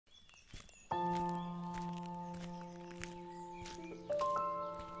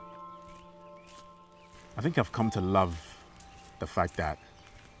I think I've come to love the fact that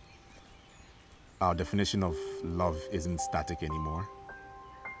our definition of love isn't static anymore.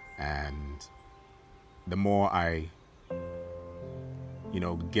 And the more I,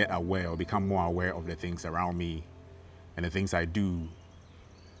 get aware or become more aware of the things around me and the things I do,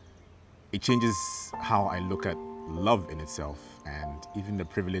 it changes how I look at love in itself and even the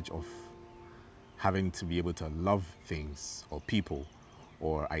privilege of having to be able to love things or people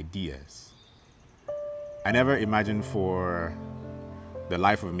or ideas. I never imagined for the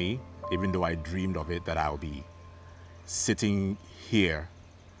life of me, even though I dreamed of it, that I'll be sitting here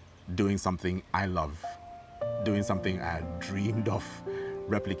doing something I love, doing something I dreamed of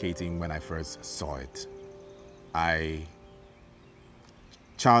replicating when I first saw it. I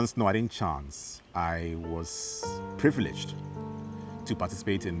didn't chance. I was privileged to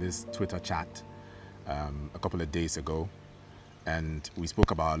participate in this Twitter chat a couple of days ago. And we spoke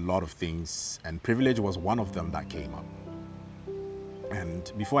about a lot of things, and privilege was one of them that came up.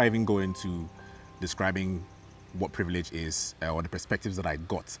 And before I even go into describing what privilege is, or the perspectives that I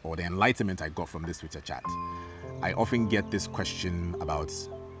got, or the enlightenment I got from this Twitter chat, I often get this question about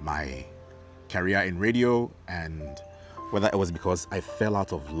my career in radio and whether it was because I fell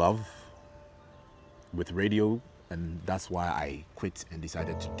out of love with radio, and that's why I quit and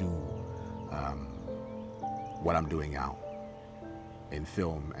decided to do what I'm doing now in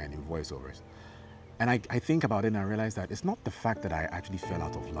film and in voiceovers. And I think about it and I realize that it's not the fact that I actually fell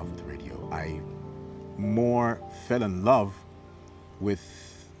out of love with radio. I more fell in love with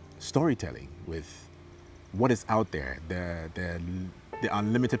storytelling, with what is out there, the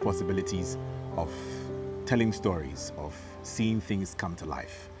unlimited possibilities of telling stories, of seeing things come to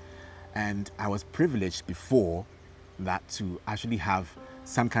life. And I was privileged before that to actually have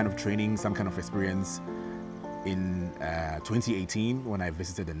some kind of training, some kind of experience in 2018 when I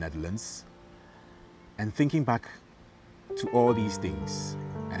visited the Netherlands. And thinking back to all these things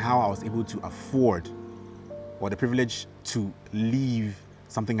and how I was able to afford, or the privilege to leave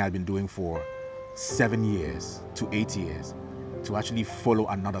something I'd been doing for 7 years to 8 years to actually follow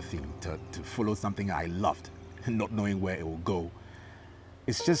another thing, to follow something I loved, not knowing where it will go.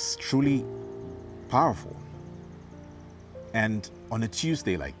 It's just truly powerful. And on a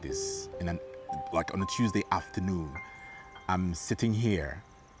Tuesday like this, on a Tuesday afternoon, I'm sitting here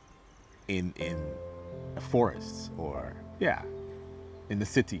in a forest, or in the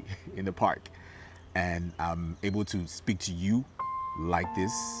city, in the park, and I'm able to speak to you like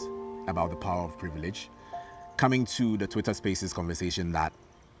this about the power of privilege, coming to the Twitter Spaces conversation that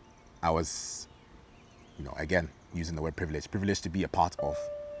I was, again, using the word privilege to be a part of.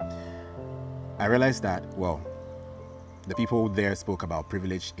 I realized that, the people there spoke about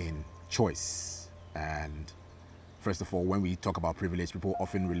privilege in choice. And first of all, when we talk about privilege, people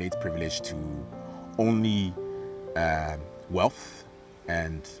often relate privilege to only wealth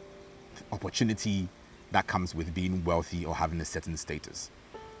and opportunity that comes with being wealthy or having a certain status.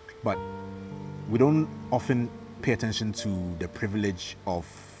 But we don't often pay attention to the privilege of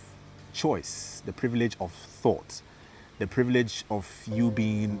choice, the privilege of thought, the privilege of you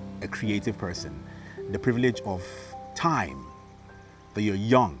being a creative person, the privilege of time, that you're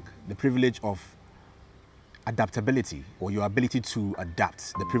young, the privilege of adaptability, or your ability to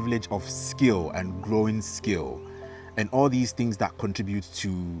adapt, the privilege of skill and growing skill, and all these things that contribute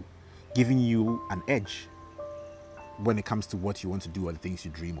to giving you an edge when it comes to what you want to do or the things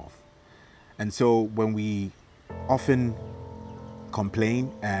you dream of. And so when we often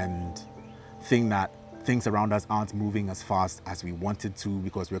complain and think that things around us aren't moving as fast as we wanted to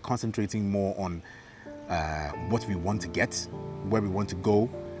because we're concentrating more on what we want to get, where we want to go,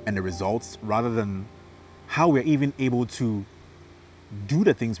 and the results, rather than how we're even able to do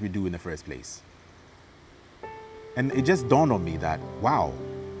the things we do in the first place. And it just dawned on me that, wow,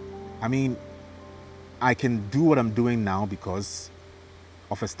 I can do what I'm doing now because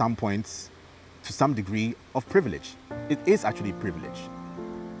of a standpoint, to some degree, of privilege. It is actually privilege.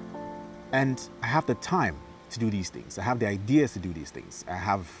 And I have the time to do these things. I have the ideas to do these things. I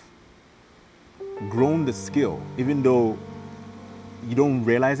have grown the skill, even though you don't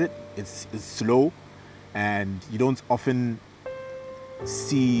realize it. It's slow, and you don't often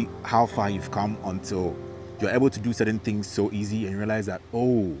see how far you've come until you're able to do certain things so easy and you realize that,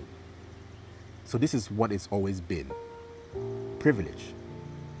 oh, so this is what it's always been. Privilege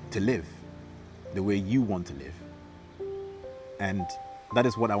to live the way you want to live. And that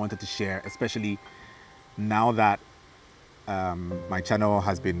is what I wanted to share, especially now that my channel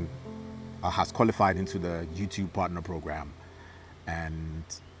has qualified into the YouTube partner program, and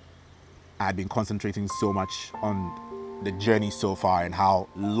I've been concentrating so much on the journey so far and how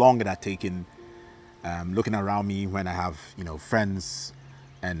long it had taken Looking around me when I have, friends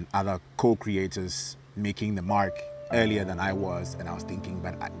and other co-creators making the mark earlier than I was, and I was thinking,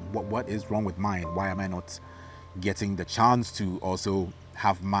 but what is wrong with mine? Why am I not getting the chance to also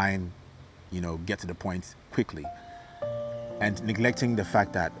have mine, get to the point quickly? And neglecting the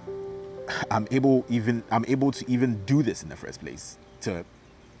fact that I'm able to even do this in the first place, to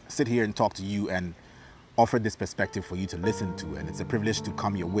sit here and talk to you and offer this perspective for you to listen to. And it's a privilege to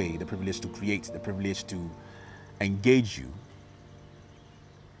come your way, the privilege to create, the privilege to engage you.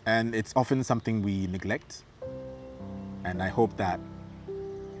 And it's often something we neglect. And I hope that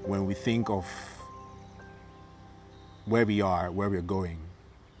when we think of where we are, where we're going,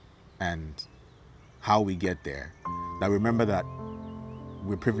 and how we get there, that we remember that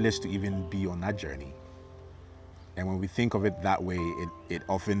we're privileged to even be on that journey. And when we think of it that way, it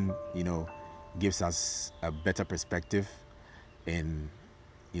often, gives us a better perspective in,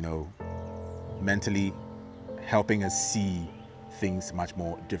 mentally helping us see things much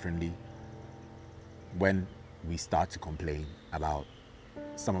more differently when we start to complain about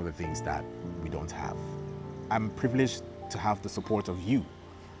some of the things that we don't have. I'm privileged to have the support of you,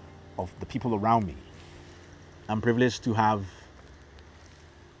 of the people around me. I'm privileged to have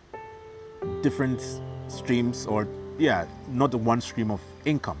different streams, or not the one stream of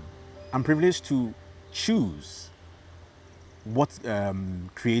income. I'm privileged to choose what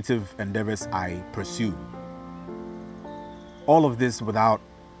creative endeavors I pursue. All of this without,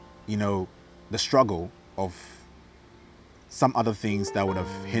 the struggle of some other things that would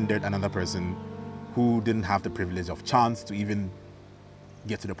have hindered another person who didn't have the privilege of chance to even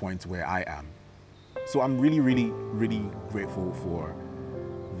get to the point where I am. So I'm really, really, really grateful for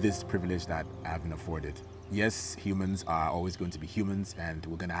this privilege that I've been afforded. Yes, humans are always going to be humans, and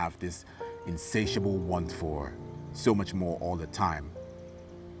we're going to have this insatiable want for so much more all the time.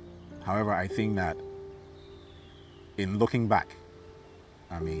 However, I think that in looking back,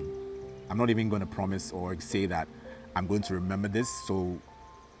 I'm not even going to promise or say that I'm going to remember this. So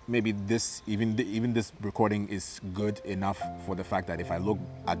maybe even this recording is good enough for the fact that if I look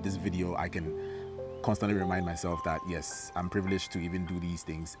at this video, I can constantly remind myself that yes, I'm privileged to even do these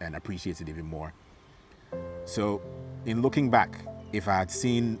things and appreciate it even more. So in looking back, if I had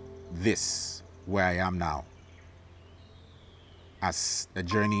seen this where I am now as a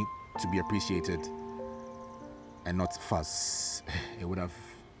journey to be appreciated and not fuss, it would have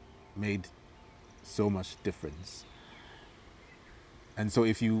made so much difference. And so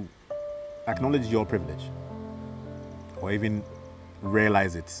if you acknowledge your privilege or even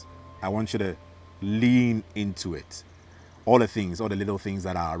realize it, I want you to lean into it. All the little things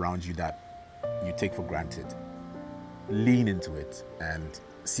that are around you that you take for granted, lean into it and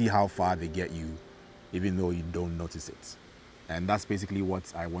see how far they get you, even though you don't notice it. And that's basically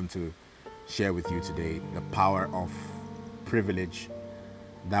what I want to share with you today, the power of privilege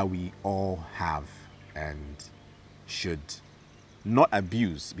that we all have and should not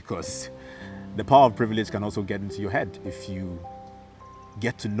abuse, because the power of privilege can also get into your head if you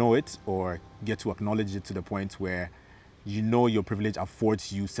get to know it or get to acknowledge it to the point where your privilege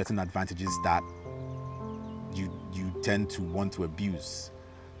affords you certain advantages that you tend to want to abuse.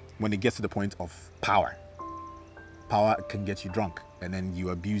 When it gets to the point of power can get you drunk, and then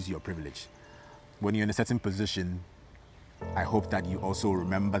you abuse your privilege. When you're in a certain position, I hope that you also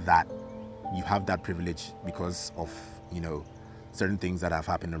remember that you have that privilege because of, certain things that have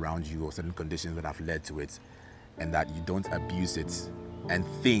happened around you or certain conditions that have led to it, and that you don't abuse it and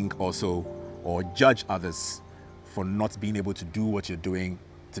think also or judge others for not being able to do what you're doing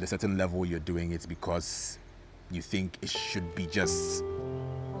to the certain level you're doing it because you think it should be just,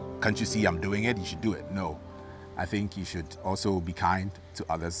 can't you see I'm doing it? You should do it. No. I think you should also be kind to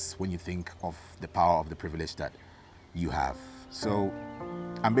others when you think of the power of the privilege that you have. So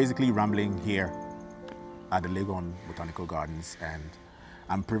I'm basically rambling here at the Legon Botanical Gardens, and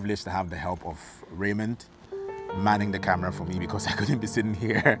I'm privileged to have the help of Raymond manning the camera for me, because I couldn't be sitting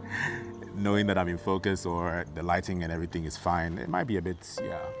here knowing that I'm in focus or the lighting and everything is fine. It might be a bit,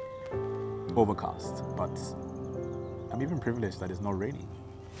 overcast, but I'm even privileged that it's not raining.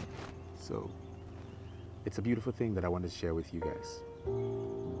 So it's a beautiful thing that I want to share with you guys.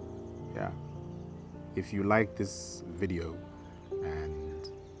 Yeah. If you like this video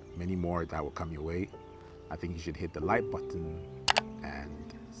and many more that will come your way, I think you should hit the like button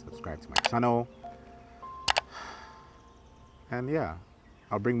and subscribe to my channel. And yeah,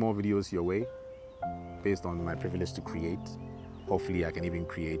 I'll bring more videos your way based on my privilege to create. Hopefully I can even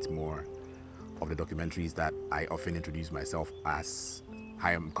create more of the documentaries that I often introduce myself as.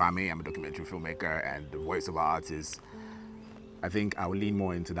 Hi, I'm Kwame, I'm a documentary filmmaker and the voiceover artist. I think I will lean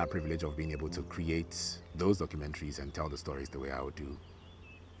more into that privilege of being able to create those documentaries and tell the stories the way I would do,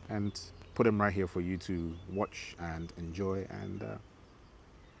 and put them right here for you to watch and enjoy and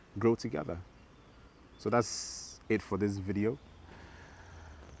grow together. So that's it for this video.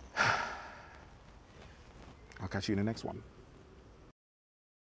 I'll catch you in the next one.